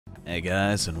Hey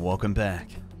guys, and welcome back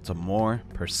to more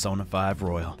Persona 5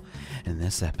 Royal. In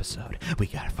this episode, we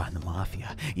gotta find the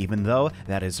Mafia, even though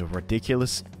that is a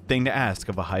ridiculous thing to ask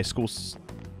of a high school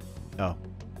Oh,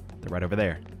 they're right over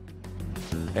there.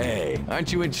 Hey,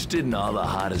 aren't you interested in all the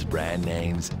hottest brand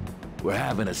names? We're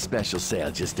having a special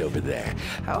sale just over there.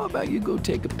 How about you go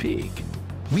take a peek?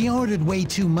 We ordered way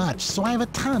too much, so I have a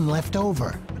ton left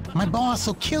over. My boss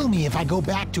will kill me if I go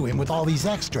back to him with all these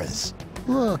extras.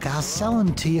 Look, I'll sell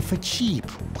them to you for cheap.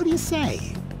 What do you say?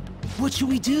 What should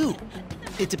we do?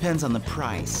 It depends on the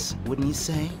price, wouldn't you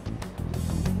say?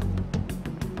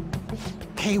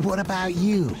 Hey, what about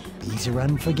you? These are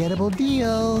unforgettable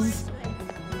deals.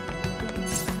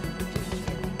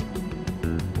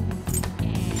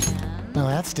 Well,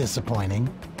 that's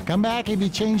disappointing. Come back if you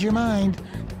change your mind.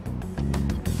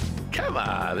 Come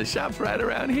on, the shop's right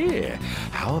around here.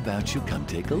 How about you come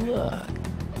take a look?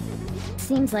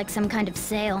 Seems like some kind of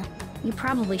sale. You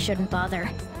probably shouldn't bother.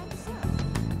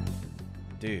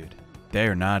 Dude,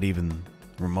 they're not even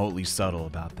remotely subtle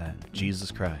about that. Jesus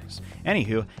Christ.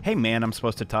 Anywho, hey man I'm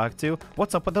supposed to talk to,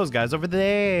 what's up with those guys over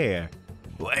there?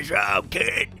 What's up,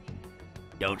 kid?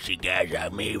 Don't see guys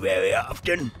like me very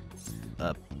often.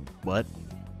 What?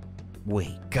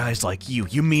 Wait, guys like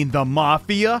you mean the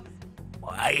Mafia?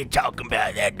 Why are you talking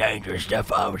about that dangerous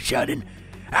stuff all of a sudden?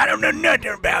 I don't know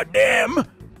nothing about them.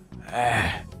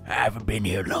 I haven't been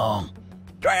here long.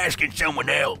 Try asking someone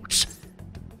else.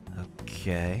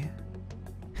 Okay.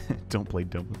 Don't play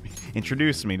dumb with me.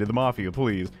 Introduce me to the Mafia,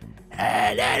 please.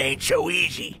 That ain't so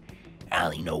easy. I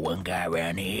only know one guy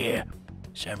around here.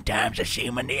 Sometimes I see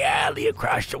him in the alley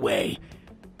across the way.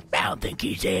 I don't think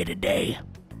he's there today.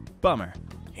 Bummer.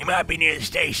 He might be near the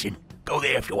station. Go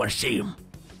there if you want to see him.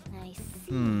 I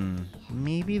see.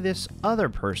 Maybe this other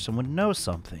person would know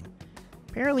something.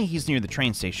 Apparently he's near the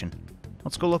train station.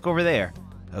 Let's go look over there.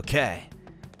 Okay.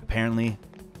 Apparently,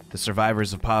 the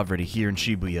survivors of poverty here in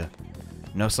Shibuya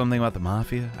know something about the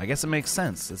Mafia. I guess it makes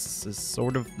sense. This is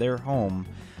sort of their home.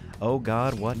 Oh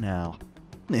god, what now?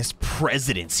 This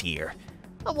president's here.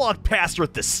 I walked past her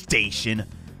at the station.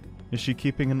 Is she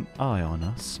keeping an eye on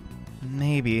us?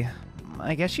 Maybe.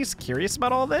 I guess she's curious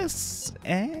about all this?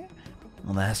 Well,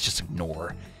 let's just ignore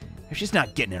her. If she's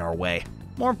not getting in our way.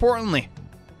 More importantly,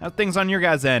 how things on your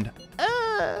guys' end?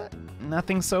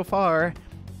 Nothing so far.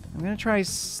 I'm gonna try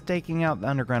staking out the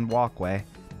underground walkway.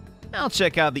 I'll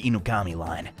check out the Inugami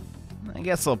line. I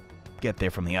guess I'll get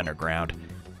there from the underground.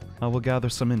 I will gather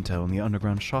some intel in the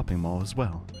underground shopping mall as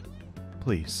well.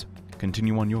 Please,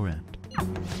 continue on your end.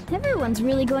 Everyone's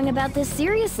really going about this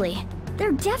seriously.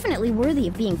 They're definitely worthy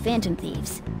of being phantom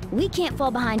thieves. We can't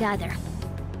fall behind either.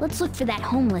 Let's look for that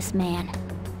homeless man.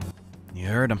 You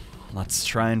heard him. Let's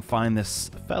try and find this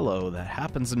fellow that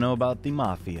happens to know about the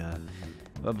Mafia.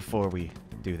 But before we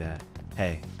do that,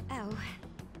 hey. Oh.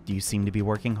 You seem to be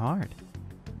working hard.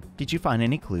 Did you find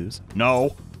any clues?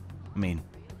 No. I mean,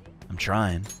 I'm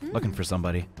trying. Looking for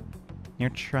somebody. You're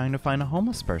trying to find a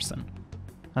homeless person.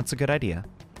 That's a good idea.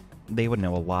 They would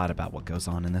know a lot about what goes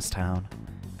on in this town.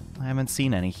 I haven't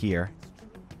seen any here,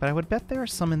 but I would bet there are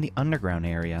some in the underground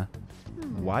area.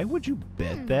 Why would you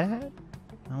bet that?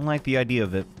 I don't like the idea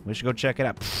of it. We should go check it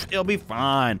out. Pfft, it'll be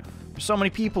fine. There's so many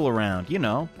people around, you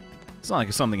know. It's not like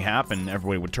if something happened,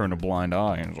 everybody would turn a blind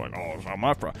eye and it's like, oh, it's not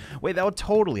my fault. Wait, that would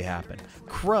totally happen.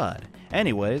 Crud.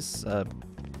 Anyways,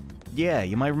 yeah,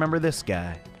 you might remember this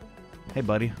guy. Hey,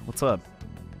 buddy, what's up?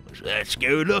 What's that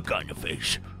scary look on your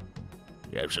face?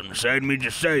 You have something to say to me,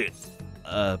 just say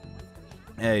it.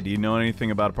 Hey, do you know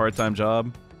anything about a part-time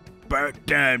job?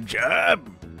 Part-time job?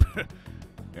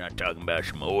 You're not talking about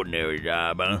some ordinary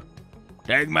job, huh?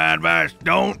 Take my advice,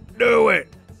 don't do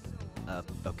it.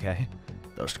 Okay.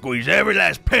 They'll squeeze every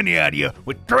last penny out of you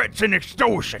with threats and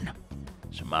extortion.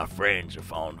 Some of my friends have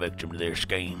fallen victim to their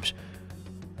schemes.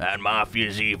 That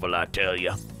mafia's evil, I tell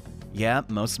you. Yeah,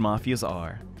 most mafias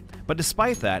are. But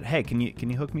despite that, hey, can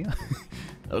you hook me up?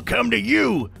 They'll come to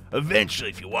you eventually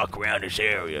if you walk around this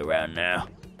area around now.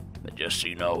 But just so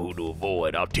you know who to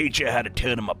avoid, I'll teach you how to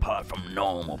tell them apart from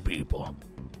normal people.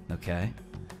 Okay.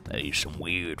 They use some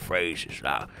weird phrases,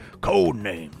 like code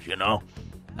names, you know?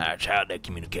 That's how they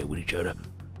communicate with each other.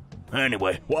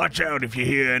 Anyway, watch out if you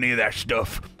hear any of that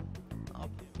stuff. I'll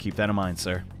keep that in mind,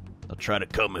 sir. They'll try to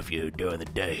come if you're during the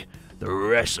day. They're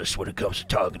restless when it comes to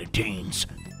targeted teens.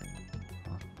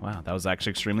 Wow, that was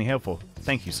actually extremely helpful.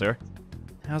 Thank you, sir.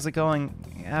 How's it going?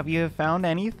 Have you found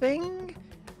anything?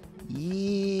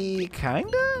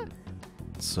 Kinda?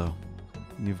 So,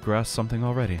 you've grasped something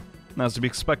already. That's to be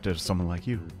expected of someone like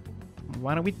you.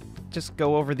 Why don't we just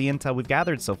go over the intel we've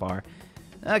gathered so far?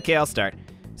 Okay, I'll start.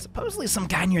 Supposedly some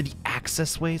guy near the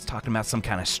access ways, talking about some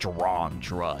kind of strong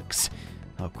drugs.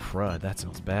 Oh, crud, that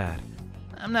sounds bad.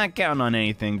 I'm not counting on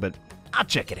anything, but I'll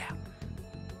check it out.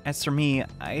 As for me,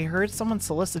 I heard someone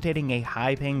soliciting a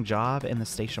high-paying job in the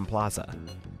station plaza.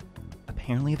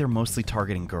 Apparently, they're mostly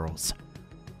targeting girls.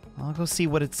 I'll go see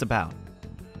what it's about.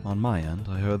 On my end,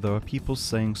 I heard there are people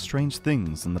saying strange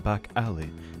things in the back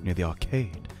alley near the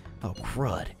arcade. Oh,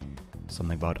 crud.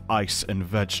 Something about ice and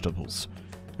vegetables.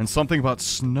 And something about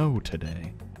snow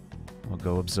today. I'll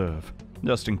go observe,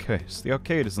 just in case. The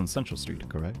arcade is on Central Street,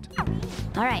 correct?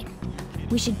 All right.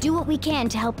 We should do what we can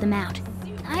to help them out.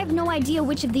 I have no idea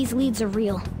which of these leads are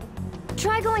real.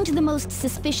 Try going to the most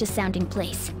suspicious-sounding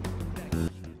place.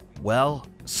 Well,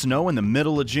 snow in the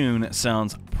middle of June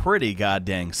sounds pretty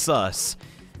goddamn sus.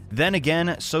 Then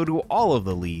again, so do all of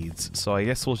the leads, so I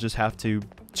guess we'll just have to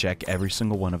check every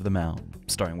single one of them out,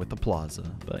 starting with the plaza.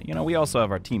 But, you know, we also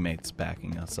have our teammates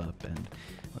backing us up, and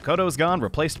Makoto's gone,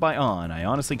 replaced by On. I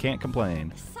honestly can't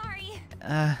complain. Sorry.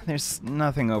 There's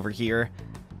nothing over here.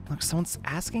 Look, someone's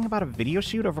asking about a video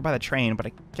shoot over by the train, but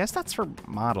I guess that's for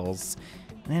models.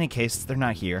 In any case, they're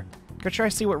not here. Go try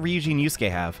to see what Ryuji and Yusuke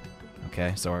have.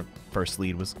 Okay, so our first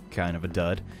lead was kind of a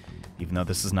dud. Even though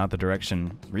this is not the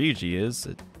direction Ryuji is,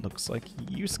 it looks like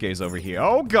Yusuke's over here.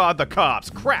 Oh god, the cops!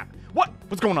 Crap!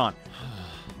 What's going on?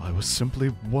 I was simply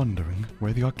wondering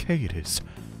where the arcade is.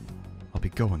 I'll be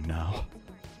going now.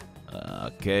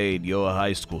 Arcade, you're a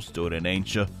high school student,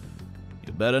 ain't you?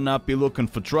 You better not be looking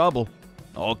for trouble.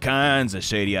 All kinds of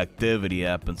shady activity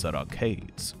happens at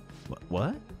arcades.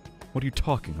 What? What are you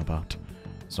talking about?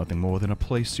 It's nothing more than a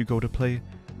place you go to play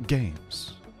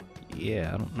games.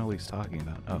 Yeah, I don't know what he's talking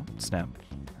about. Oh, snap.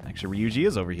 Actually, Ryuji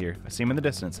is over here. I see him in the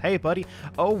distance. Hey, buddy.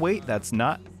 Oh, wait, that's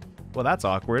not... Well, that's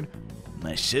awkward.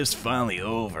 My shift's finally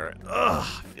over.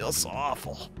 Ugh, feels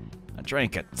awful. I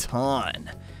drank a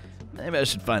ton. Maybe I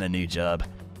should find a new job.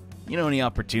 You know any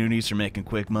opportunities for making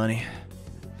quick money?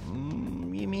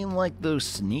 You mean like those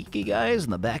sneaky guys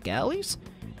in the back alleys?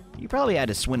 You probably had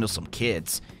to swindle some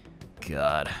kids.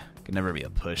 God, could never be a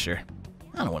pusher.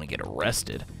 I don't want to get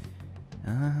arrested.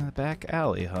 Back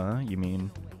alley, huh? You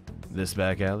mean this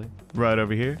back alley? Right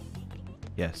over here?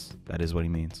 Yes, that is what he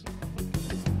means.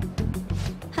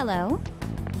 Hello?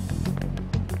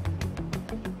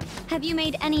 Have you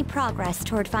made any progress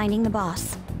toward finding the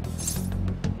boss?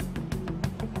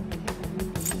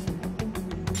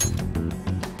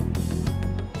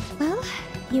 Well,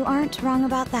 you aren't wrong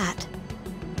about that.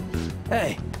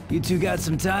 Hey, you two got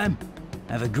some time?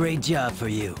 I have a great job for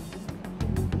you.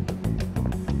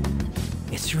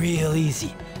 It's real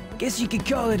easy. Guess you could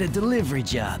call it a delivery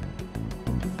job.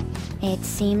 It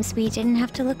seems we didn't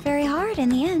have to look very hard in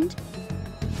the end.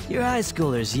 You're high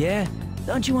schoolers, yeah?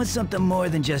 Don't you want something more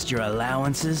than just your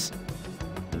allowances?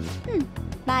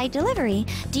 By delivery,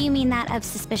 do you mean that of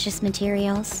suspicious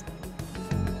materials?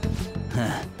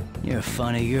 Huh, you're a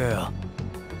funny girl.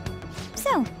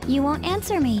 So, you won't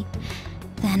answer me.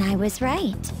 Then I was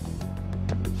right.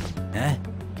 Huh?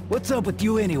 What's up with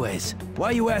you anyways? Why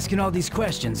are you asking all these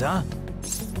questions, huh?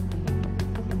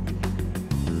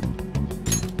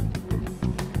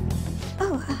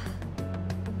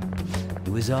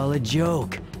 It was all a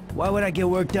joke. Why would I get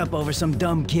worked up over some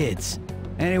dumb kids?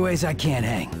 Anyways, I can't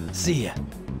hang. See ya.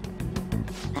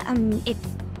 If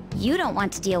you don't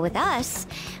want to deal with us,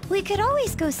 we could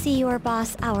always go see your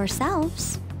boss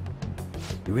ourselves.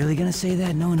 You really gonna say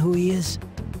that knowing who he is?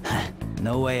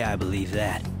 No way I believe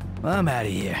that. Well, I'm out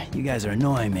of here. You guys are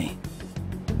annoying me.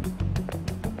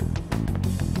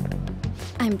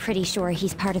 I'm pretty sure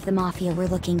he's part of the mafia we're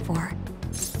looking for.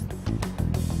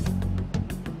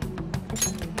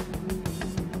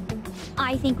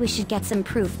 I think we should get some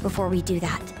proof before we do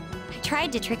that. I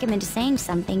tried to trick him into saying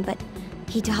something, but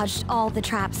he dodged all the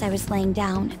traps I was laying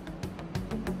down.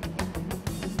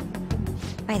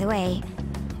 By the way,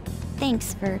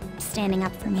 thanks for standing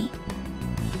up for me.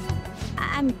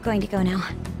 I'm going to go now.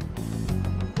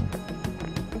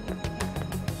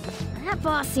 That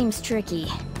boss seems tricky.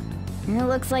 It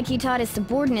looks like he taught his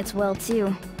subordinates well,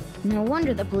 too. No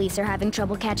wonder the police are having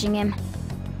trouble catching him.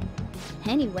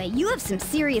 Anyway, you have some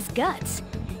serious guts.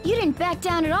 You didn't back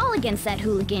down at all against that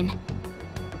hooligan.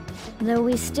 Though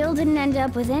we still didn't end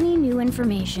up with any new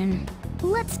information.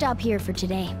 Let's stop here for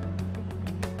today.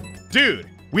 Dude,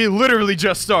 we literally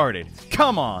just started.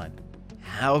 Come on.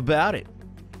 How about it?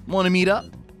 Want to meet up?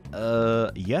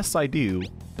 Yes I do,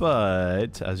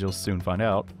 but as you'll soon find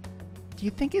out, do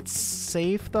you think it's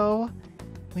safe though?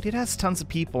 We did ask tons of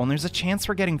people and there's a chance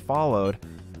we're getting followed.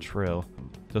 True.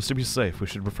 Just to be safe, we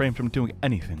should refrain from doing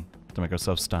anything to make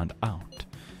ourselves stand out.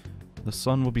 The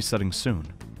sun will be setting soon,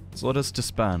 so let us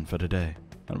disband for today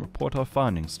and report our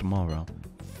findings tomorrow.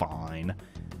 fine.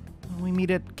 We meet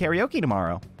at karaoke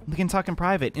tomorrow. We can talk in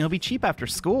private, and it'll be cheap after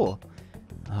school.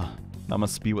 Ah, that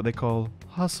must be what they call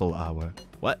hustle hour.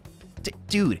 What?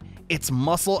 Dude, it's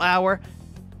muscle hour?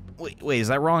 Wait, is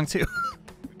that wrong too?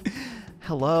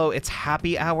 Hello, it's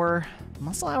happy hour.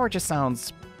 Muscle hour just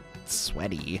sounds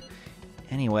sweaty.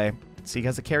 Anyway, see you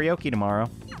guys at karaoke tomorrow.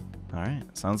 Alright,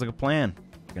 sounds like a plan.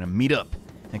 We're gonna meet up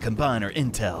and combine our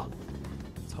intel.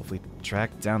 Let's hopefully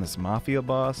track down this mafia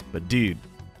boss. But dude,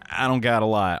 I don't got a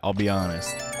lot, I'll be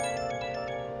honest.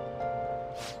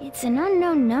 It's an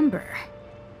unknown number.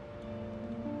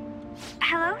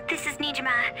 Hello, this is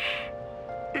Nijima.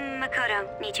 Makoto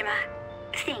Nijima.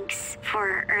 Thanks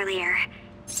for earlier.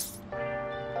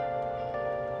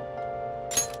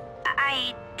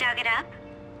 I dug it up.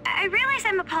 I realize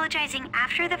I'm apologizing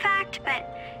after the fact,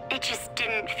 but it just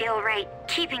didn't feel right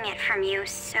keeping it from you,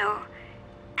 so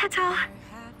that's all.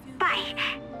 Bye.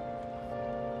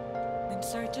 Been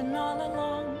searching all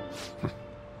along.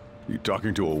 You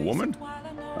talking to a woman?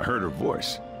 I heard her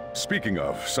voice. Speaking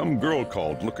of, some girl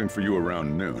called looking for you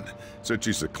around noon. Said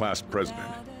she's the class president.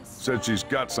 Said she's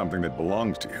got something that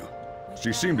belongs to you.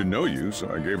 She seemed to know you, so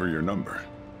I gave her your number.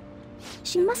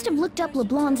 She must have looked up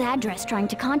LeBlanc's address trying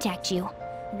to contact you.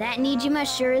 That Nijima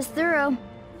sure is thorough.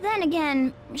 Then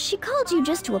again, she called you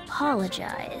just to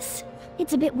apologize.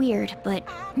 It's a bit weird, but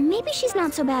maybe she's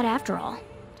not so bad after all.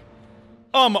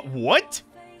 What?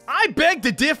 I beg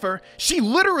to differ. She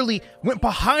literally went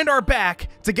behind our back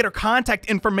to get her contact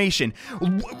information,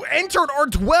 entered our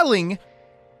dwelling.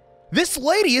 This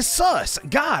lady is sus.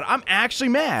 God, I'm actually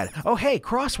mad. Oh, hey,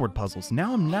 crossword puzzles.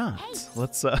 Now I'm not.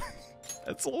 Let's,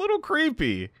 that's a little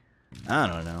creepy. I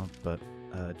don't know, but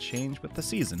change with the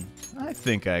season. I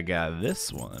think I got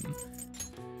this one.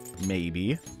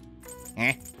 Maybe.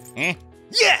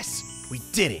 Yes! We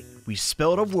did it. We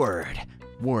spelled a word.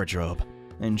 Wardrobe.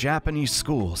 In Japanese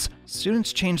schools,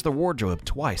 students change their wardrobe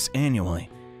twice annually,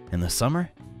 in the summer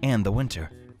and the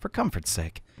winter, for comfort's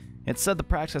sake. It's said the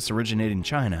practice originated in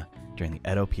China during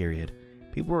the Edo period.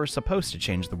 People were supposed to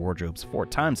change their wardrobes 4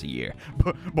 times a year,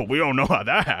 but we don't know how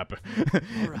that happened.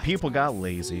 Right. People got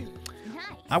lazy.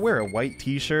 I wear a white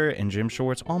t-shirt and gym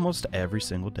shorts almost every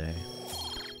single day.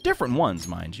 Different ones,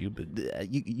 mind you, but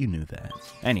you knew that.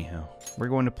 Anyhow, we're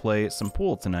going to play some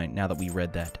pool tonight now that we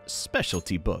read that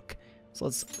specialty book. So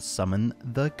let's summon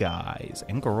the guys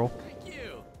and girl. Thank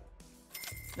you.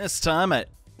 This time at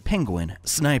Penguin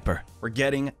Sniper. We're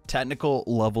getting technical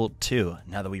level 2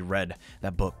 now that we read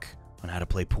that book on how to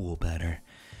play pool better.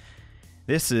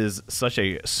 This is such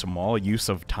a small use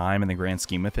of time in the grand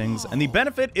scheme of things, and the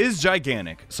benefit is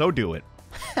gigantic, so do it.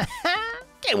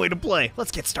 Can't wait to play.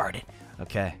 Let's get started.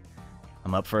 Okay,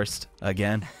 I'm up first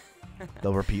again.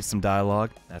 They'll repeat some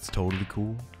dialogue. That's totally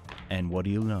cool. And what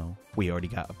do you know? We already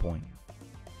got a point.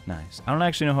 Nice. I don't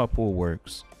actually know how pool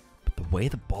works, but the way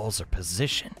the balls are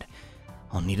positioned,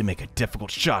 I'll need to make a difficult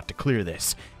shot to clear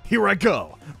this. Here I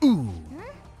go. Ooh.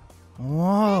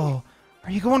 Whoa.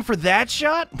 Are you going for that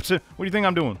shot? What do you think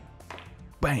I'm doing?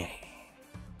 Bang.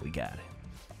 We got it.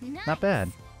 Nice. Not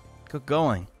bad. Good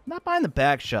going. That behind the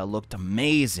back shot looked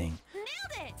amazing.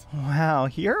 Nailed it. Wow,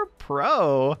 you're a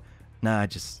pro. Nah,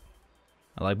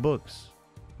 I like books.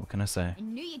 What can I say? I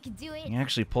knew you could do it. You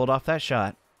actually pulled off that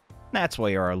shot. That's why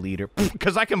you're our leader.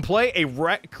 Because I can play a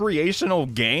recreational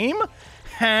game?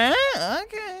 Huh?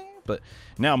 Okay. But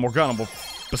now Morgana will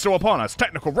bestow upon us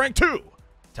technical rank 2.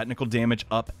 Technical damage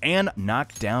up and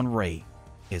knockdown rate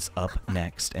is up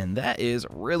next. And that is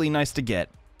really nice to get.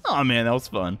 Oh man, that was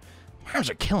fun. My arms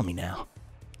are killing me now.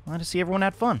 Glad to see everyone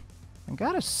had fun. I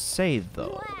gotta say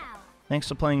though, thanks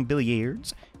to playing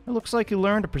billiards, it looks like you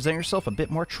learned to present yourself a bit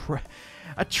more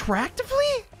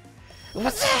attractively?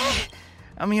 What's that?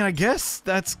 I mean, I guess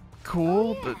that's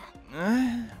cool, but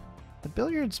the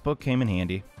billiards book came in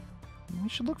handy. We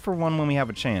should look for one when we have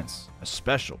a chance. A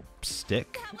special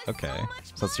stick? Okay,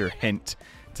 so that's your hint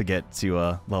to get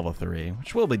to level 3,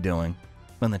 which we'll be doing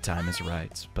when the time is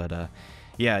right. But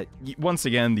yeah, once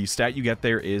again, the stat you get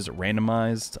there is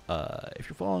randomized. If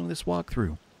you're following this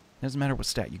walkthrough, it doesn't matter what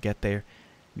stat you get there.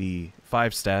 The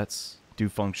 5 stats do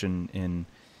function in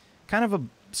kind of a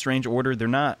strange order. They're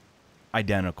not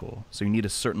identical, so you need a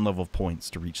certain level of points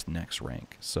to reach the next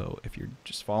rank. So if you're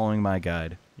just following my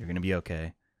guide, you're going to be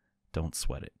okay. Don't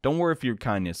sweat it. Don't worry if your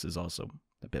kindness is also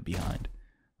a bit behind.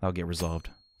 That'll get resolved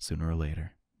sooner or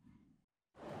later.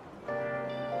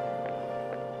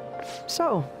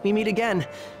 So, we meet again.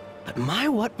 But my,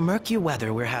 what murky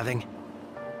weather we're having.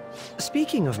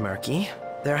 Speaking of murky,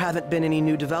 there haven't been any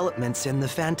new developments in the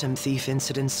Phantom Thief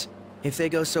incidents. If they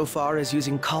go so far as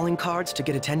using calling cards to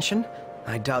get attention,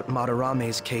 I doubt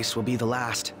Madarame's case will be the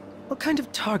last. What kind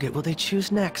of target will they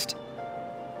choose next?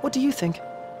 What do you think?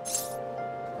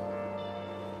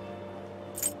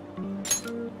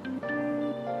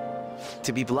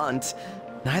 To be blunt,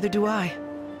 neither do I.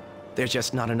 There's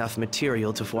just not enough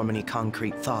material to form any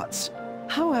concrete thoughts.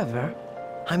 However,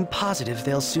 I'm positive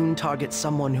they'll soon target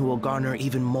someone who will garner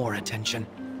even more attention.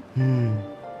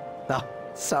 Oh,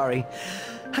 sorry.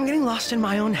 I'm getting lost in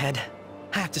my own head.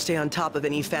 I have to stay on top of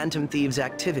any Phantom Thieves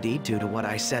activity due to what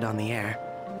I said on the air.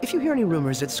 If you hear any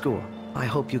rumors at school, I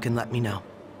hope you can let me know.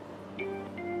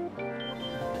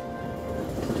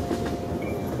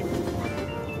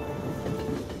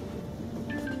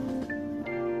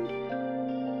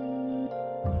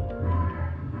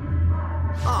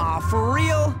 Aw, for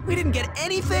real? We didn't get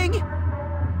anything?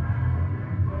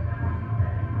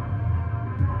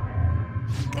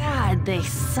 God, they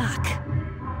suck.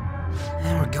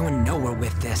 We're going nowhere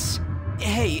with this.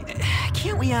 Hey,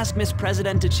 can't we ask Miss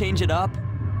President to change it up?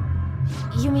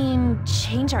 You mean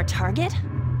change our target?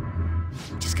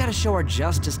 Just gotta show her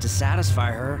justice to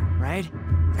satisfy her, right?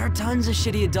 There are tons of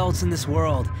shitty adults in this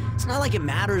world. It's not like it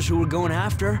matters who we're going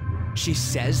after. She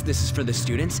says this is for the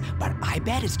students, but I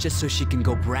bet it's just so she can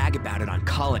go brag about it on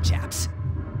college apps.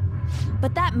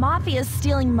 But that mafia's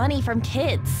stealing money from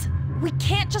kids. We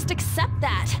can't just accept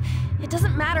that. It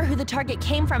doesn't matter who the target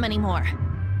came from anymore.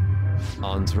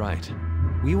 An's right.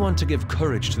 We want to give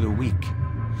courage to the weak.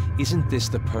 Isn't this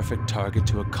the perfect target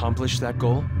to accomplish that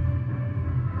goal?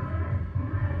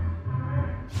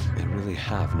 They really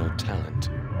have no talent.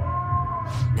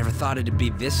 Never thought it'd be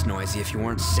this noisy if you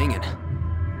weren't singing.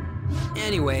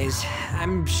 Anyways,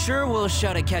 I'm sure we'll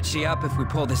show to catch you up if we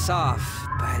pull this off,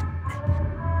 but...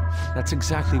 That's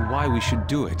exactly why we should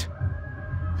do it.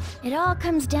 It all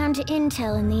comes down to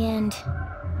intel in the end.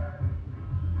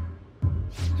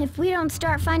 If we don't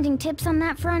start finding tips on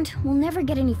that front, we'll never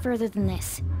get any further than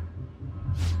this.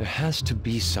 There has to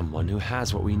be someone who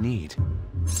has what we need.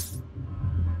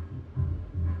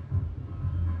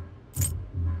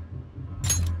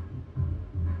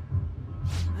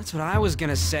 That's what I was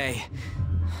gonna say.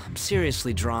 I'm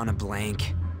seriously drawing a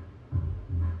blank.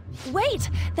 Wait!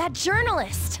 That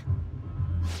journalist!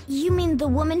 You mean the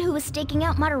woman who was staking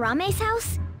out Madarame's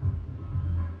house?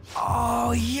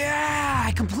 Oh yeah!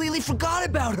 I completely forgot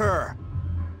about her!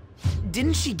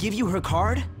 Didn't she give you her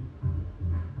card?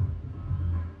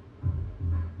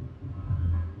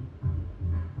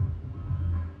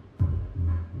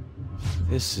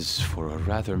 This is for a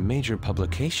rather major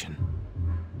publication.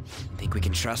 Think we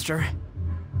can trust her?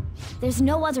 There's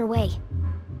no other way.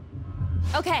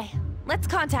 Okay, let's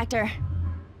contact her.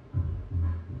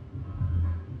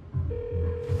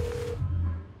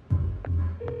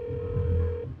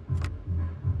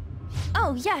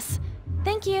 Oh, yes.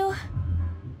 Thank you.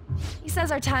 He says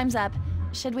our time's up.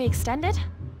 Should we extend it?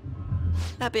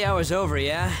 Happy hour's over,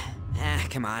 yeah?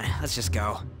 Come on, let's just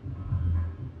go.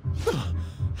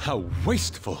 How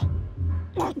wasteful!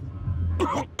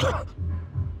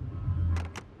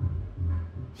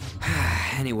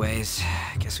 Anyways,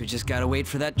 guess we just gotta wait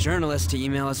for that journalist to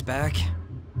email us back.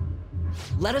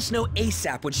 Let us know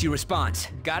ASAP when she responds.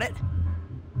 Got it?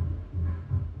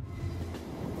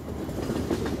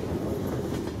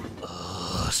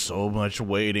 So much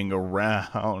waiting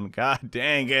around. God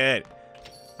dang it.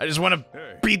 I just want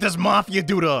to beat this mafia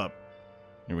dude up.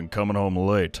 You've been coming home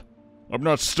late. I'm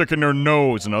not sticking their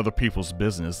nose in other people's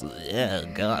business. Yeah,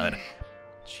 God.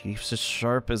 Chief's as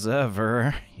sharp as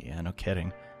ever. Yeah, no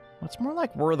kidding. Well, it's more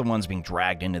like we're the ones being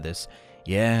dragged into this.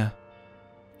 Yeah.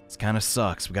 This kind of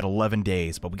sucks. We got 11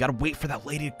 days, but we got to wait for that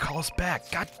lady to call us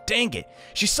back. God dang it.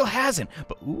 She still hasn't.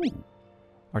 But, ooh.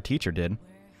 Our teacher did.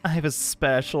 I have a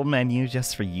special menu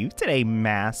just for you today,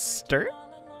 master.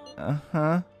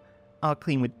 Uh-huh. I'll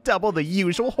clean with double the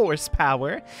usual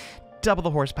horsepower. Double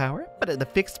the horsepower, but at the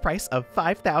fixed price of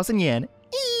 5,000 yen.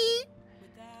 Eee!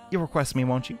 You'll request me,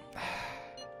 won't you?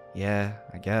 Yeah,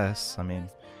 I guess. I mean,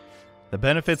 the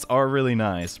benefits are really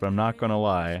nice, but I'm not gonna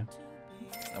lie.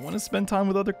 I want to spend time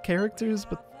with other characters,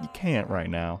 but you can't right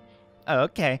now.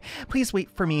 Okay, please wait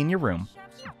for me in your room.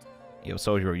 Yo,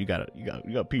 Sojiro, you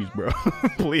got peace, bro.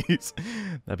 Please.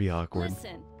 That'd be awkward.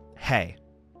 Listen. Hey,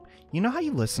 you know how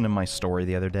you listened to my story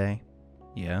the other day?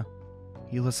 Yeah?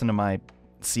 You listened to my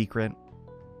secret?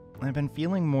 I've been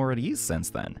feeling more at ease since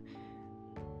then.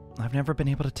 I've never been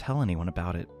able to tell anyone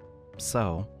about it,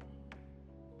 so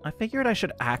I figured I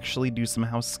should actually do some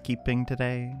housekeeping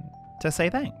today to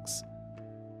say thanks.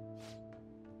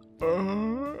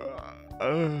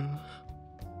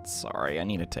 Sorry, I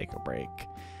need to take a break.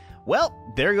 Well,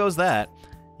 there goes that.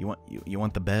 You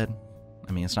want the bed?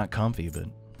 I mean, it's not comfy, but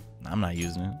I'm not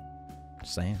using it.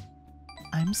 Just saying.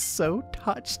 I'm so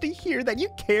touched to hear that you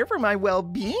care for my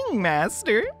well-being,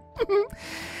 Master.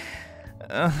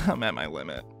 I'm at my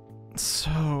limit.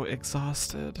 So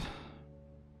exhausted.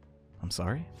 I'm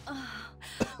sorry?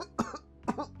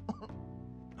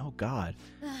 Oh, God.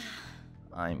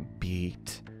 I'm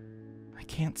beat. I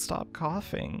can't stop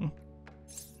coughing.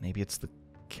 Maybe it's the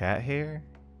cat hair?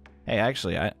 Hey,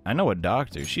 actually, I know a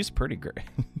doctor. She's pretty great.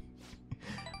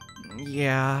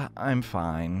 Yeah, I'm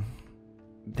fine.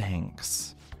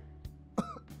 Thanks.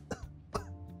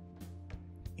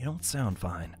 You don't sound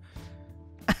fine.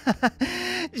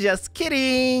 Just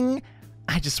kidding!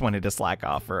 I just wanted to slack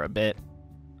off for a bit.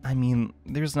 I mean,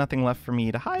 there's nothing left for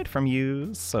me to hide from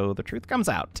you, so the truth comes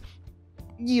out.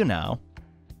 You know.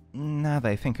 Now that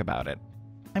I think about it,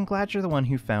 I'm glad you're the one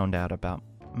who found out about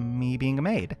me being a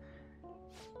maid.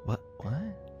 What?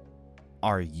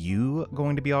 Are you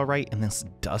going to be alright in this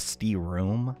dusty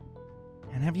room?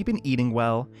 And have you been eating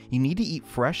well? You need to eat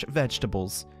fresh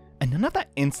vegetables, and none of that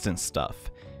instant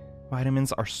stuff.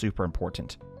 Vitamins are super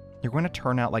important. You're going to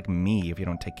turn out like me if you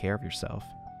don't take care of yourself.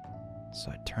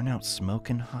 So I turn out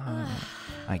smoking hot.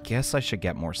 I guess I should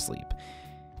get more sleep.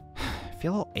 I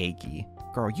feel a little achy.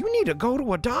 Girl, you need to go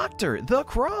to a doctor. The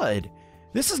crud.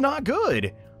 This is not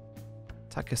good.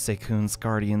 Takase-kun's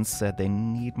guardians said they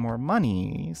need more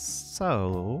money,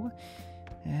 so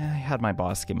I had my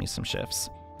boss give me some shifts.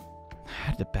 I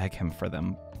had to beg him for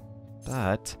them,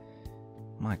 but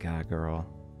my God, girl,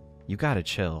 you gotta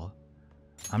chill.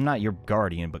 I'm not your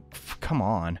guardian, but come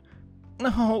on.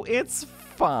 No, it's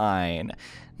fine.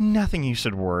 Nothing you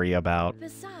should worry about.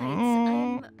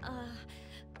 Besides,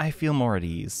 I feel more at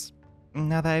ease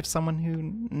now that I have someone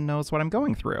who knows what I'm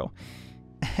going through.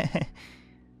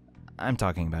 I'm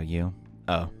talking about you.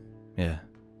 Oh, yeah,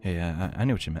 I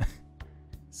knew what you meant.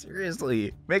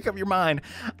 Seriously, make up your mind.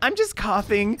 I'm just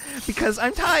coughing because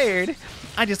I'm tired.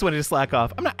 I just wanted to slack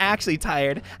off. I'm not actually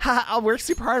tired. Ha, I'll work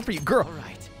super hard for you, girl. All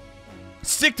right.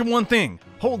 Stick to one thing.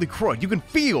 Holy crud, you can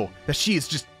feel that she is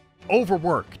just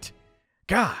overworked.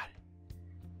 God,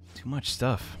 too much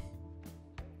stuff.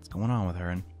 What's going on with her?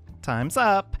 And time's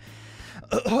up.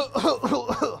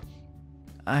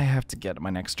 I have to get to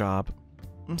my next job,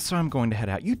 so I'm going to head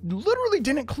out. You literally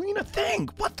didn't clean a thing.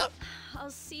 What the?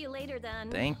 I'll see you later then.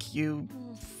 Thank you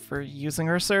for using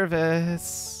her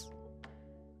service.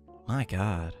 My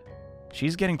God,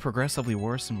 she's getting progressively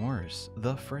worse and worse.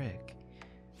 The frig.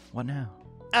 What now?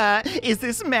 Is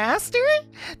this Master?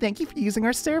 Thank you for using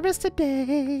our service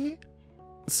today.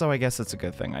 So I guess it's a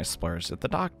good thing I splurged at the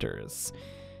doctor's.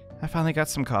 I finally got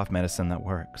some cough medicine that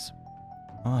works.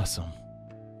 Awesome.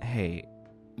 Hey,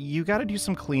 you gotta do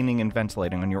some cleaning and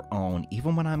ventilating on your own,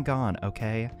 even when I'm gone,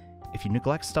 okay? If you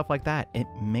neglect stuff like that, it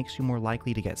makes you more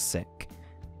likely to get sick.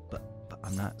 But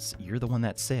I'm not, you're the one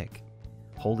that's sick.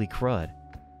 Holy crud.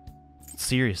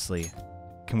 Seriously,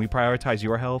 can we prioritize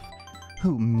your health?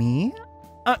 Who, me?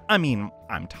 I mean,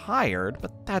 I'm tired,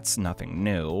 but that's nothing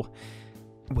new.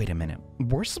 Wait a minute,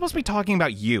 we're supposed to be talking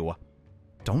about you.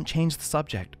 Don't change the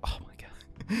subject. Oh my God.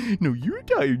 No, you're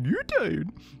tired.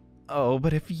 Oh,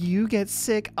 but if you get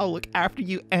sick, I'll look after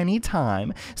you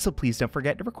anytime. So please don't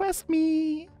forget to request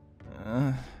me.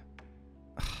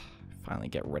 Finally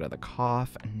get rid of the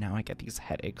cough, and now I get these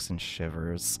headaches and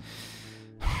shivers.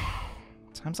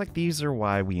 Times like these are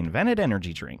why we invented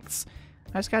energy drinks.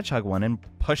 I just gotta chug one and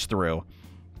push through.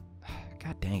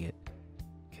 God dang it.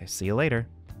 Okay, see you later.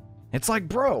 It's like,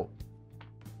 bro,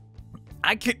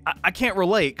 I can't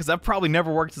relate because I've probably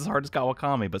never worked as hard as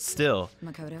Kawakami, but still.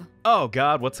 Makoto? Oh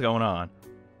God, what's going on?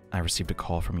 I received a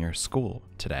call from your school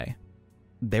today.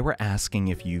 They were asking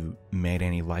if you made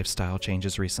any lifestyle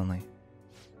changes recently.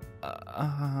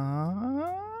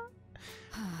 I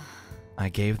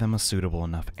gave them a suitable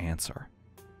enough answer.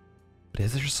 But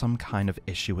is there some kind of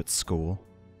issue at school?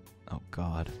 Oh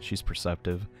God, she's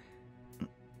perceptive.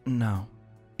 No,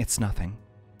 it's nothing.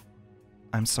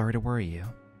 I'm sorry to worry you.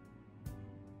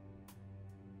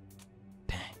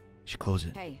 Dang, she closed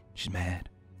it. Hey. She's mad.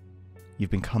 You've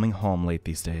been coming home late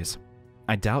these days.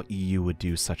 I doubt you would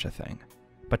do such a thing,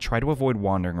 but try to avoid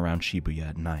wandering around Shibuya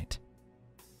at night.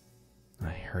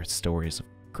 I heard stories of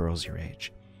girls your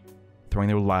age throwing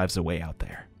their lives away out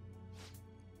there,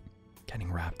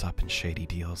 getting wrapped up in shady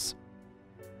deals,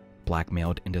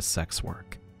 blackmailed into sex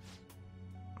work.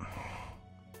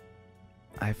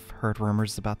 I've heard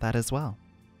rumors about that as well.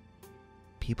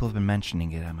 People have been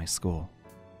mentioning it at my school.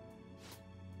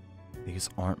 These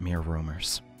aren't mere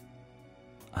rumors.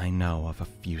 I know of a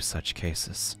few such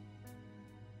cases.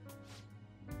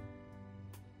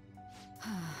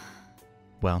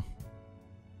 Well,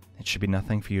 it should be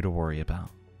nothing for you to worry about.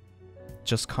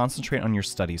 Just concentrate on your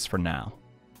studies for now.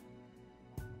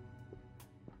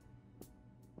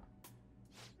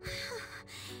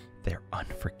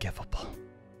 unforgivable.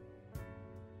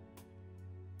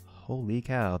 Holy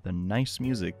cow, the nice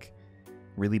music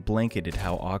really blanketed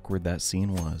how awkward that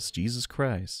scene was. Jesus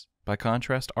Christ. By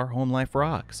contrast, our home life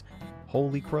rocks.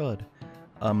 Holy crud.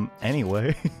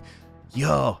 Anyway.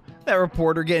 Yo, that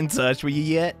reporter get in touch with you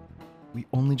yet? We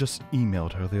only just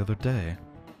emailed her the other day.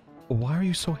 Why are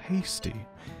you so hasty?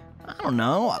 I don't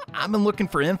know. I've been looking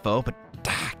for info, but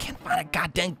I can't find a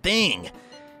goddamn thing.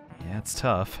 Yeah, it's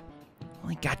tough.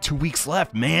 Only got 2 weeks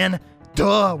left, man.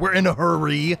 Duh, we're in a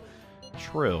hurry.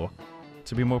 True.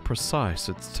 To be more precise,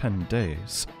 it's 10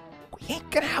 days. We ain't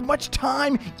gonna have much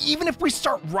time, even if we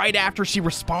start right after she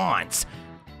responds.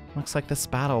 Looks like this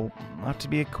battle will have to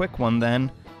be a quick one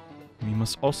then. We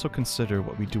must also consider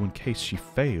what we do in case she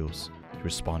fails to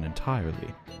respond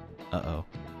entirely. Uh-oh.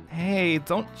 Hey,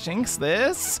 don't jinx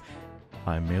this.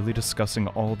 I'm merely discussing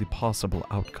all the possible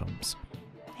outcomes.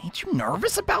 Ain't you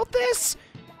nervous about this?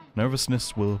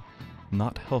 Nervousness will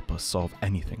not help us solve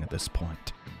anything at this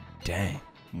point. Dang.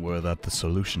 Were that the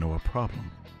solution to a problem,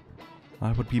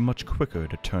 I would be much quicker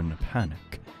to turn to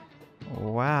panic.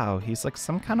 Wow, he's like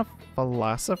some kind of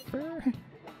philosopher?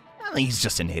 Well, he's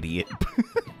just an idiot.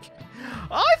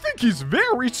 I think he's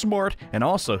very smart. And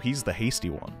also, he's the hasty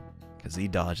one, because he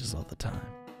dodges all the time.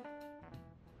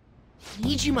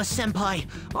 Nijima-senpai,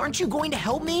 aren't you going to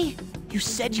help me? You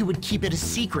said you would keep it a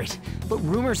secret, but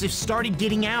rumors have started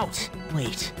getting out.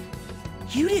 Wait,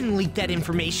 you didn't leak that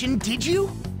information, did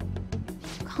you?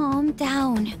 Calm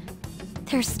down.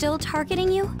 They're still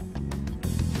targeting you?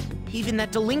 Even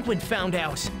that delinquent found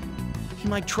out. He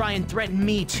might try and threaten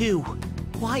me too.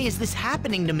 Why is this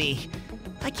happening to me?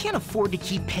 I can't afford to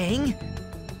keep paying.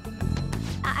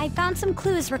 I found some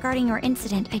clues regarding your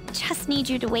incident. I just need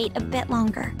you to wait a bit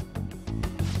longer.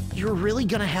 You're really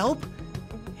gonna help?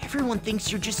 Everyone thinks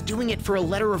you're just doing it for a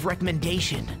letter of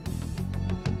recommendation.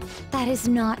 That is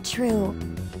not true.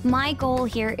 My goal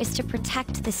here is to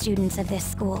protect the students of this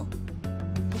school.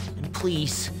 And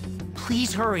please,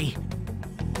 please hurry.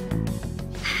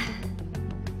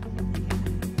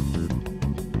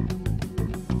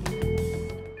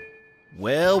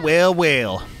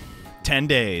 Well. 10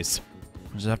 days.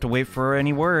 We'll just have to wait for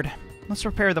any word. Let's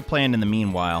prepare the plan in the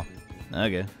meanwhile.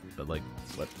 Okay, but like,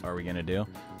 what are we gonna do?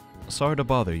 Sorry to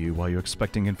bother you while you're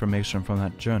expecting information from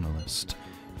that journalist.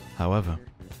 However,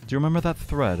 do you remember that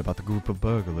thread about the group of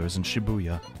burglars in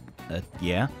Shibuya?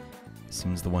 Yeah?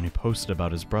 Seems the one who posted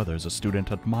about his brother is a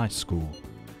student at my school.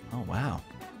 Oh, wow.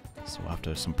 So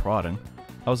after some prodding,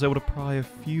 I was able to pry a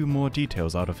few more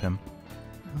details out of him.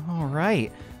 All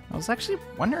right. I was actually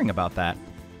wondering about that.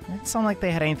 It didn't sound like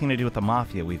they had anything to do with the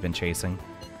mafia we've been chasing,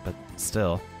 but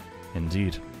still.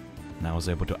 Indeed. And I was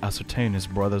able to ascertain his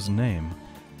brother's name.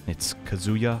 It's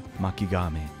Kazuya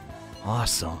Makigami.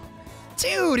 Awesome.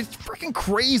 Dude, it's freaking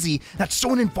crazy that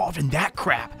someone involved in that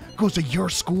crap goes to your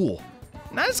school.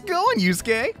 Nice going,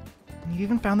 Yusuke. You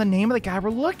even found the name of the guy we're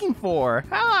looking for.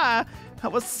 Ah,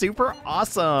 that was super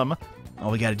awesome.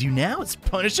 All we gotta do now is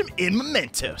punish him in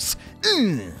Mementos.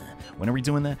 When are we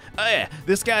doing that? Oh yeah,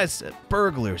 this guy's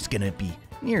burglar is gonna be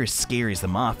near as scary as the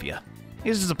mafia.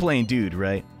 He's just a plain dude,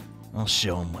 right? I'll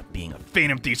show him what being a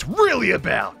Phantom Thief's really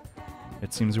about.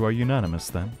 It seems you are unanimous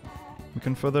then. We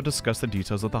can further discuss the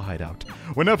details of the hideout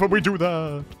whenever we do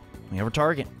that. We have a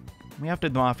target. We have the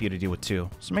mafia to deal with too,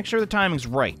 so make sure the timing's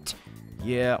right.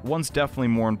 Yeah, one's definitely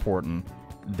more important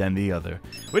than the other.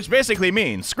 Which basically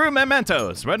means, screw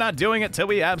Mementos, we're not doing it till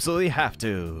we absolutely have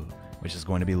to. Which is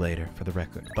going to be later, for the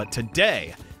record. But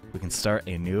today, we can start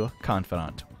a new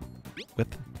confidant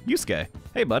with Yusuke.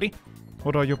 Hey, buddy.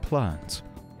 What are your plans?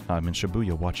 I'm in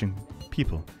Shibuya watching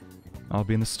people. I'll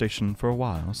be in the station for a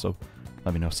while, so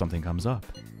let me know if something comes up.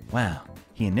 Wow,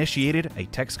 he initiated a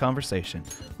text conversation.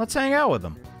 Let's hang out with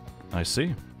him. I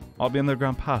see. I'll be in the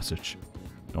ground passage.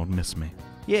 Don't miss me.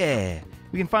 Yeah,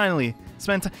 we can finally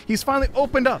spend time. He's finally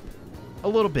opened up a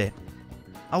little bit.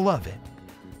 I love it.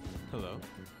 Hello.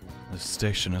 This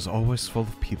station is always full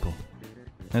of people.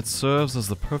 It serves as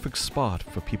the perfect spot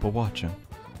for people watching.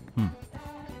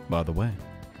 By the way,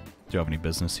 do you have any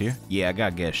business here? Yeah, I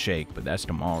gotta get a shake, but that's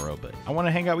tomorrow. But I want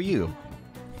to hang out with you.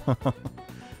 You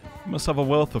must have a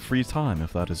wealth of free time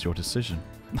if that is your decision.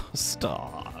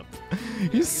 Stop.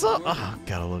 He's so... Oh,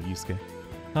 God, I love Yusuke.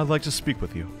 I'd like to speak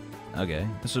with you. Okay,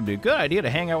 this would be a good idea to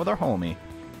hang out with our homie.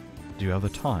 Do you have the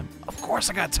time? Of course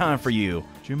I got time for you.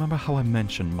 Do you remember how I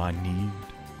mentioned my need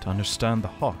to understand the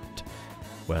heart?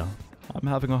 Well, I'm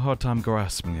having a hard time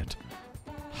grasping it.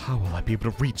 How will I be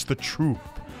able to reach the truth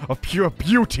of pure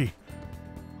beauty?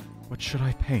 What should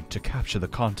I paint to capture the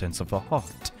contents of the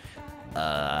heart?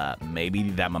 Maybe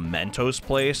that Mementos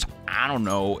place? I don't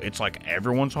know. It's like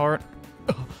everyone's heart.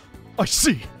 I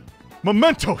see.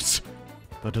 Mementos!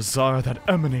 The desire that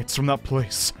emanates from that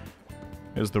place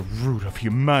is the root of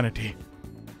humanity.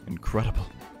 Incredible.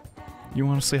 You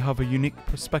honestly have a unique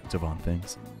perspective on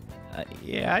things.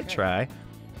 Yeah, I try.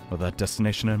 With that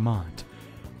destination in mind,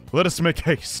 let us make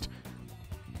haste.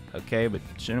 Okay, but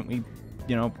shouldn't we,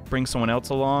 bring someone else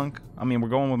along? I mean, we're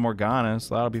going with Morgana,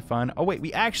 so that'll be fine. Oh wait,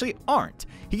 we actually aren't.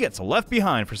 He gets left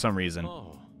behind for some reason.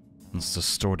 This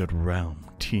distorted realm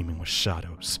teeming with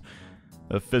shadows.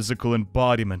 A physical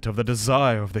embodiment of the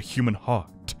desire of the human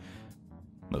heart.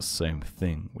 The same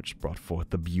thing which brought forth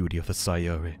the beauty of the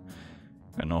Sayuri,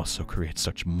 and also creates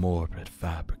such morbid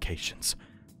fabrications.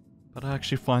 But I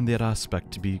actually find that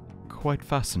aspect to be quite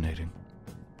fascinating.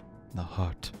 The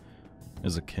heart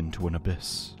is akin to an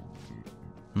abyss.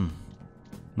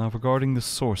 Now regarding the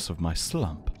source of my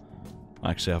slump,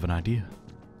 I actually have an idea.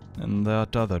 In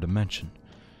that other dimension,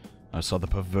 I saw the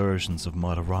perversions of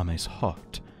Madarame's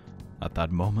heart. At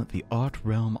that moment, the art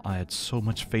realm I had so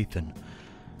much faith in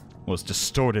was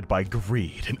distorted by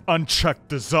greed and unchecked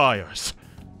desires.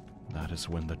 That is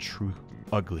when the true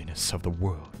ugliness of the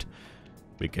world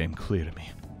became clear to me.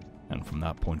 And from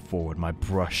that point forward, my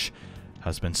brush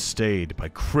has been stayed by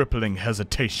crippling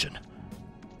hesitation.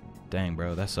 Dang,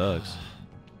 bro, that sucks.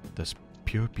 Does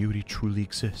pure beauty truly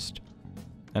exist?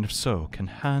 And if so, can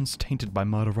hands tainted by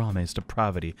Madarame's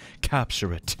depravity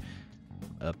capture it?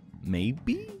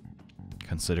 Maybe?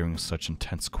 Considering such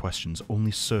intense questions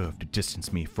only serve to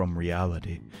distance me from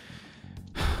reality.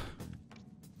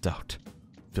 Doubt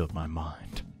filled my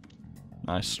mind.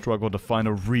 I struggled to find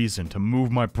a reason to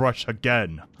move my brush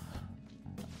again.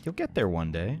 You'll get there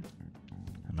one day.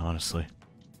 And honestly,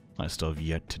 I still have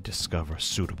yet to discover a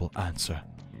suitable answer.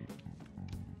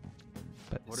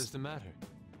 But what is the matter?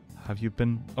 Have you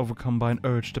been overcome by an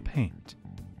urge to paint?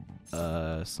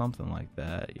 Something like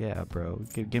that. Yeah, bro.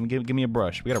 Give me a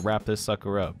brush. We gotta wrap this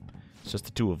sucker up. It's just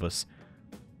the two of us.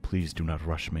 Please do not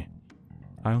rush me.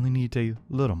 I only need a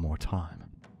little more time.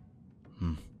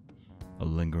 A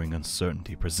lingering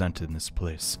uncertainty presented in this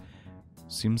place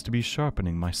seems to be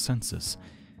sharpening my senses.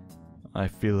 I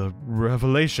feel a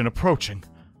revelation approaching.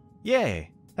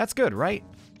 Yay! That's good, right?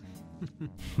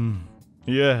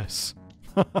 Yes.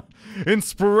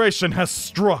 Inspiration has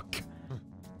struck.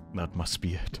 That must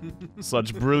be it.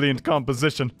 Such brilliant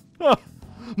composition.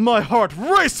 My heart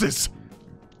races!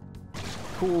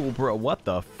 Cool, bro. What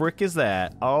the frick is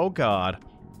that? Oh, God.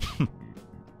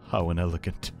 How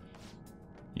inelegant.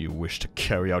 You wish to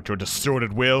carry out your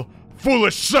distorted will?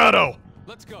 Foolish shadow!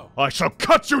 Let's go. I shall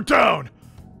cut you down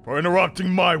for interrupting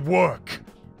my work.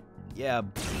 Yeah,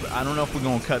 I don't know if we're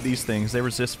gonna cut these things. They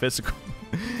resist physical.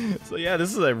 So yeah,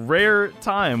 this is a rare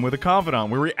time with a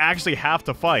confidant where we actually have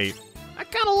to fight. I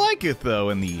kind of like it though,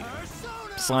 and the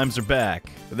slimes are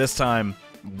back. This time,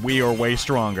 we are way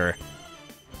stronger.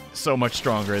 So much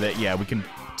stronger that, yeah, we can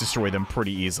destroy them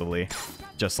pretty easily.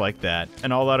 Just like that.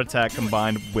 An all-out attack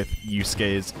combined with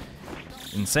Yusuke's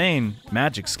insane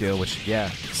magic skill, which, yeah,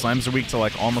 slimes are weak to,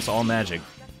 like, almost all magic.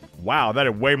 Wow, that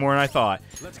is way more than I thought.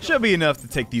 Should be enough to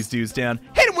take these dudes down.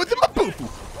 Hit him with the Mabufu!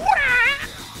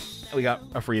 We got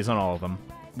a freeze on all of them.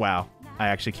 Wow. I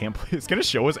actually can't believe it's gonna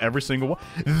show us every single one.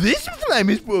 This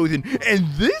slime is frozen, and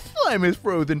this slime is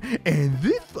frozen, and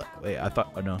this slime. Wait, I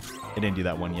thought. Oh no, it didn't do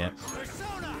that one yet.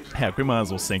 Heck, we might as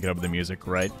well sync it up with the music,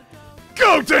 right?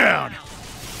 Go down!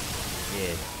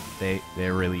 Yeah,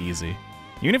 they're really easy.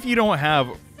 Even if you don't have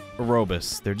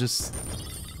Aerobus, they're just,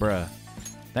 bruh.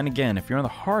 Then again, if you're on the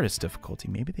hardest difficulty,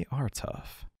 maybe they are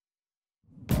tough.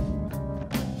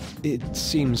 It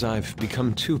seems I've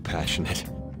become too passionate.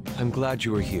 I'm glad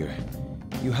you are here.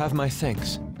 You have my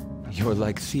thanks. You're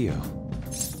like Theo.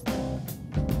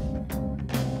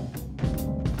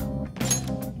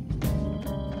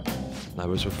 I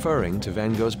was referring to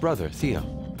Van Gogh's brother, Theo.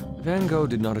 Van Gogh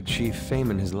did not achieve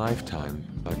fame in his lifetime,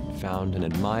 but found an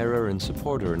admirer and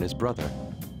supporter in his brother.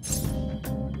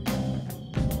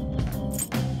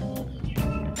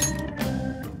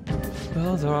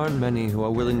 Well, there aren't many who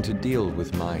are willing to deal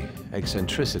with my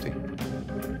eccentricity.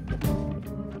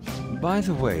 By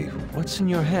the way, what's in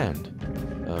your hand?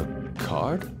 A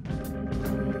card?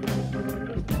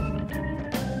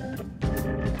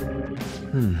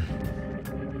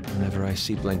 Whenever I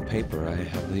see blank paper, I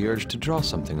have the urge to draw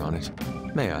something on it.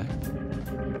 May I?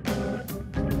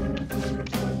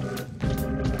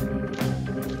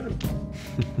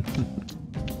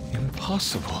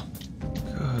 Impossible.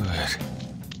 Good.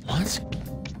 What?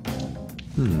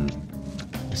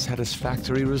 A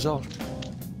satisfactory result.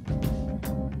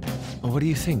 What do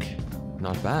you think?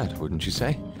 Not bad, wouldn't you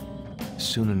say?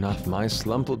 Soon enough, my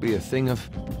slump will be a thing of...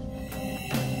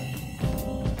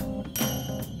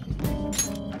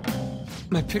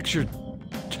 My picture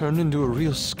turned into a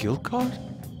real skill card?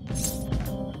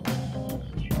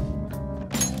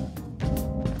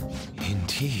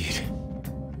 Indeed.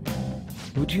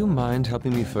 Would you mind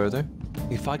helping me further?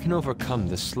 If I can overcome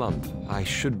this slump, I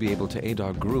should be able to aid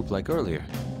our group like earlier.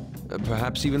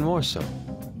 Perhaps even more so.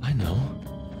 I know.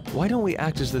 Why don't we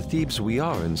act as the thieves we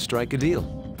are and strike a deal?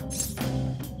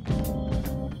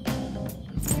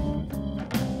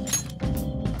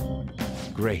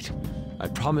 Great. I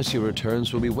promise your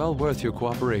returns will be well worth your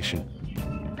cooperation.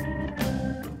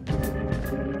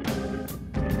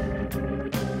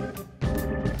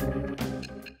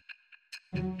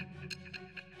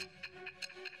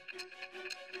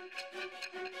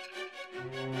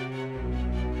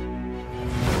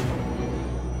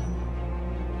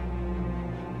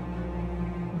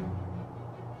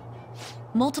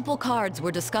 Multiple cards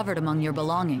were discovered among your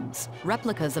belongings,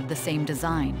 replicas of the same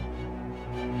design.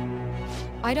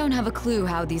 I don't have a clue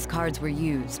how these cards were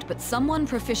used, but someone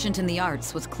proficient in the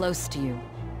arts was close to you.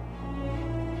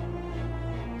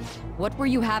 What were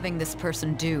you having this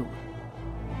person do?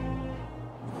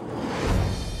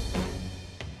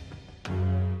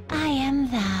 I am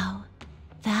thou.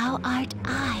 Thou art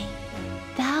I.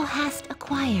 Thou hast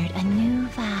acquired a new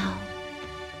vow.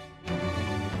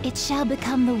 It shall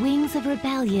become the wings of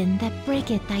rebellion that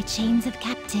breaketh thy chains of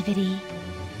captivity.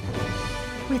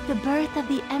 With the birth of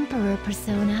the Emperor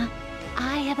persona,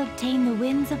 I have obtained the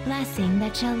winds of blessing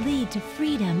that shall lead to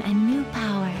freedom and new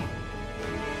power.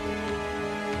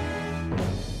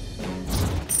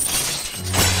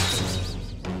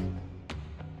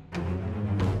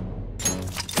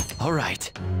 All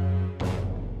right.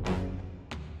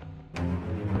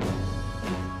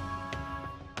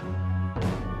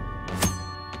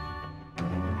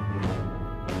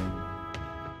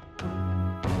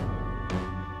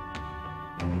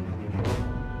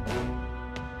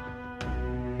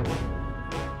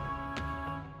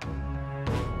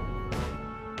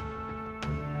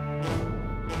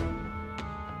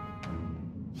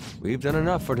 We've done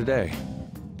enough for today.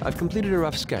 I've completed a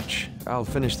rough sketch. I'll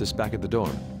finish this back at the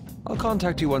dorm. I'll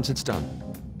contact you once it's done.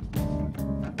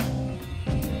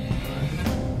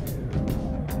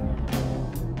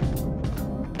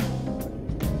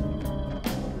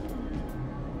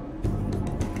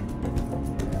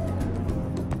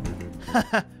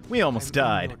 We almost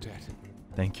died.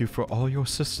 Thank you for all your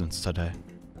assistance today.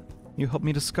 You helped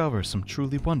me discover some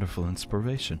truly wonderful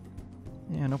inspiration.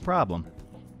 Yeah, no problem.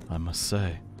 I must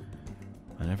say,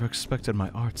 I never expected my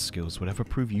art skills would ever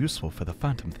prove useful for the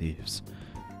Phantom Thieves.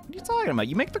 What are you talking about?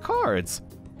 You make the cards.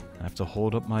 I have to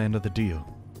hold up my end of the deal,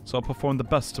 so I'll perform the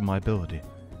best of my ability.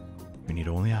 You need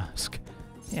only ask.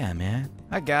 Yeah, man.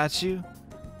 I got you.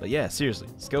 But yeah, seriously,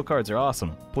 skill cards are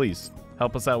awesome. Please,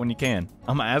 help us out when you can.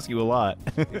 I'm gonna ask you a lot.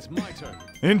 It's my turn.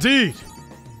 Indeed!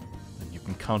 Then you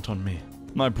can count on me.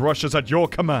 My brush is at your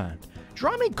command.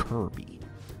 Draw me Kirby.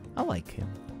 I like him.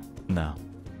 Now,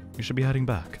 you should be heading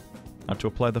back. I have to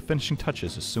apply the finishing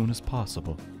touches as soon as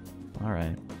possible.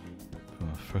 Alright. For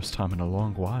the first time in a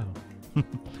long while.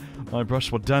 My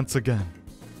brush will dance again.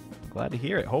 Glad to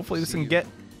hear it. Hopefully this can get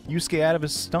Yusuke out of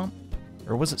his stump.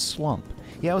 Or was it slump?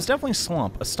 Yeah, it was definitely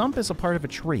slump. A stump is a part of a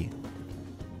tree.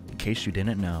 In case you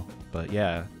didn't know. But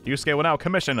yeah, Yusuke will now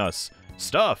commission us.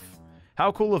 Stuff!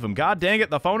 How cool of him. God dang it,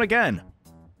 the phone again!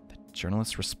 The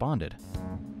journalist responded.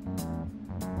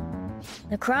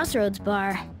 The Crossroads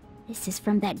Bar. This is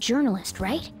from that journalist,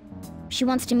 right? She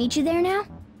wants to meet you there now?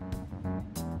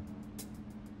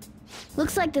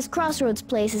 Looks like this Crossroads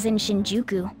place is in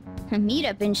Shinjuku. A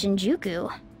meetup in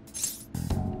Shinjuku.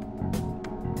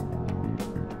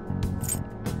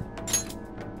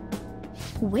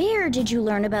 Where did you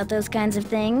learn about those kinds of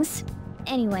things?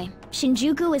 Anyway,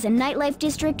 Shinjuku is a nightlife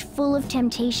district full of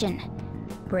temptation.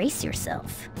 Brace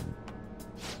yourself.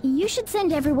 You should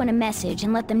send everyone a message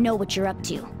and let them know what you're up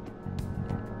to.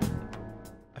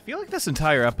 I feel like this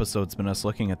entire episode's been us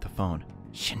looking at the phone.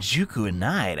 Shinjuku at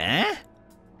night, eh?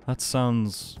 That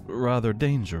sounds rather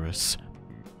dangerous.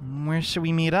 Where should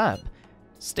we meet up?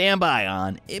 Stand by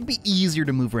on. It'd be easier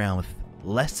to move around with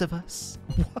less of us.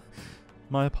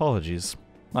 My apologies.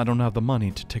 I don't have the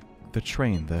money to take the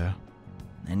train there.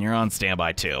 And you're on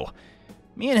standby too.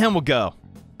 Me and him will go.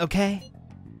 Okay?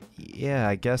 Yeah,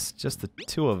 I guess just the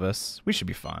two of us. We should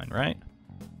be fine, right?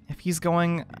 If he's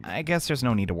going, I guess there's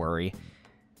no need to worry.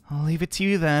 I'll leave it to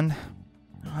you then.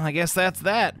 Well, I guess that's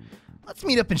that. Let's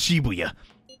meet up in Shibuya.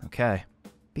 Okay.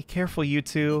 Be careful, you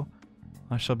two.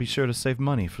 I shall be sure to save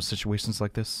money for situations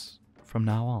like this from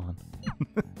now on.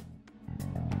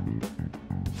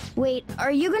 Wait,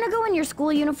 are you gonna go in your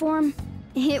school uniform?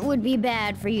 It would be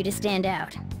bad for you to stand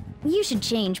out. You should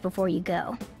change before you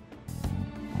go.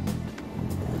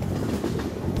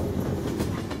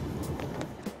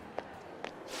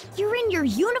 You're in your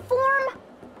uniform?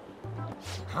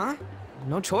 Huh?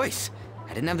 No choice.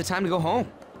 I didn't have the time to go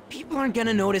home. People aren't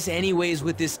gonna notice anyways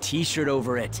with this t-shirt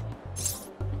over it.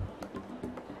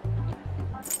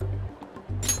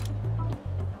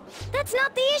 That's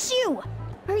not the issue!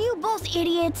 Are you both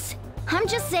idiots? I'm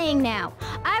just saying now,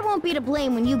 I won't be to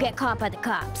blame when you get caught by the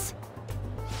cops.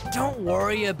 Don't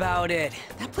worry about it.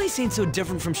 That place ain't so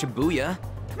different from Shibuya.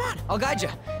 Come on, I'll guide you.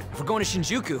 If we're going to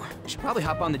Shinjuku, we should probably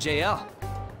hop on the JL.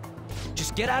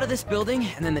 Just get out of this building,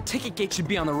 and then the ticket gate should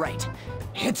be on the right.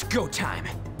 It's go time.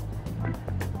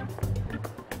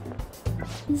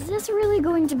 Is this really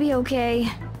going to be okay?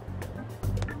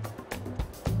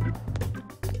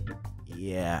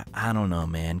 Yeah, I don't know,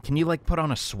 man. Can you, like, put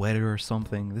on a sweater or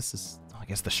something? This is... I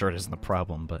guess the shirt isn't the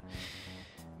problem, but...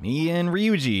 Me and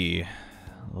Ryuji.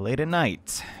 Late at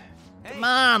night. Hey. Come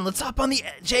on, let's hop on the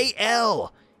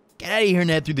JL! Get out of here and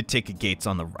head through the ticket gates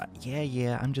on the right.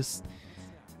 Yeah, I'm just...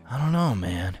 I don't know,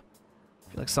 man.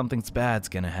 I feel like something's bad's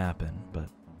gonna happen, but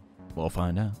we'll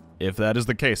find out. If that is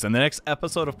the case, in the next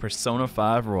episode of Persona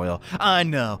 5 Royal. I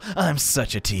know, I'm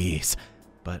such a tease.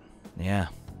 But, yeah,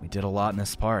 we did a lot in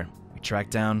this part. We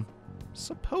tracked down,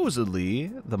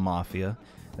 supposedly, the Mafia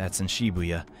that's in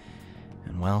Shibuya.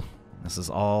 And, well, this is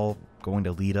all going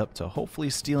to lead up to hopefully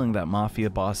stealing that Mafia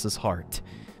boss's heart.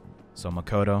 So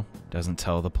Makoto doesn't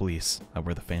tell the police that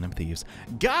we're the Phantom Thieves.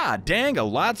 God dang, a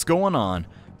lot's going on.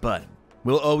 But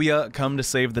will Ouya come to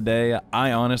save the day?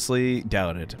 I honestly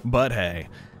doubt it. But hey,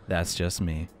 that's just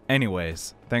me.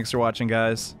 Anyways, thanks for watching,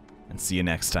 guys, and see you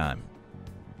next time.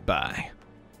 Bye.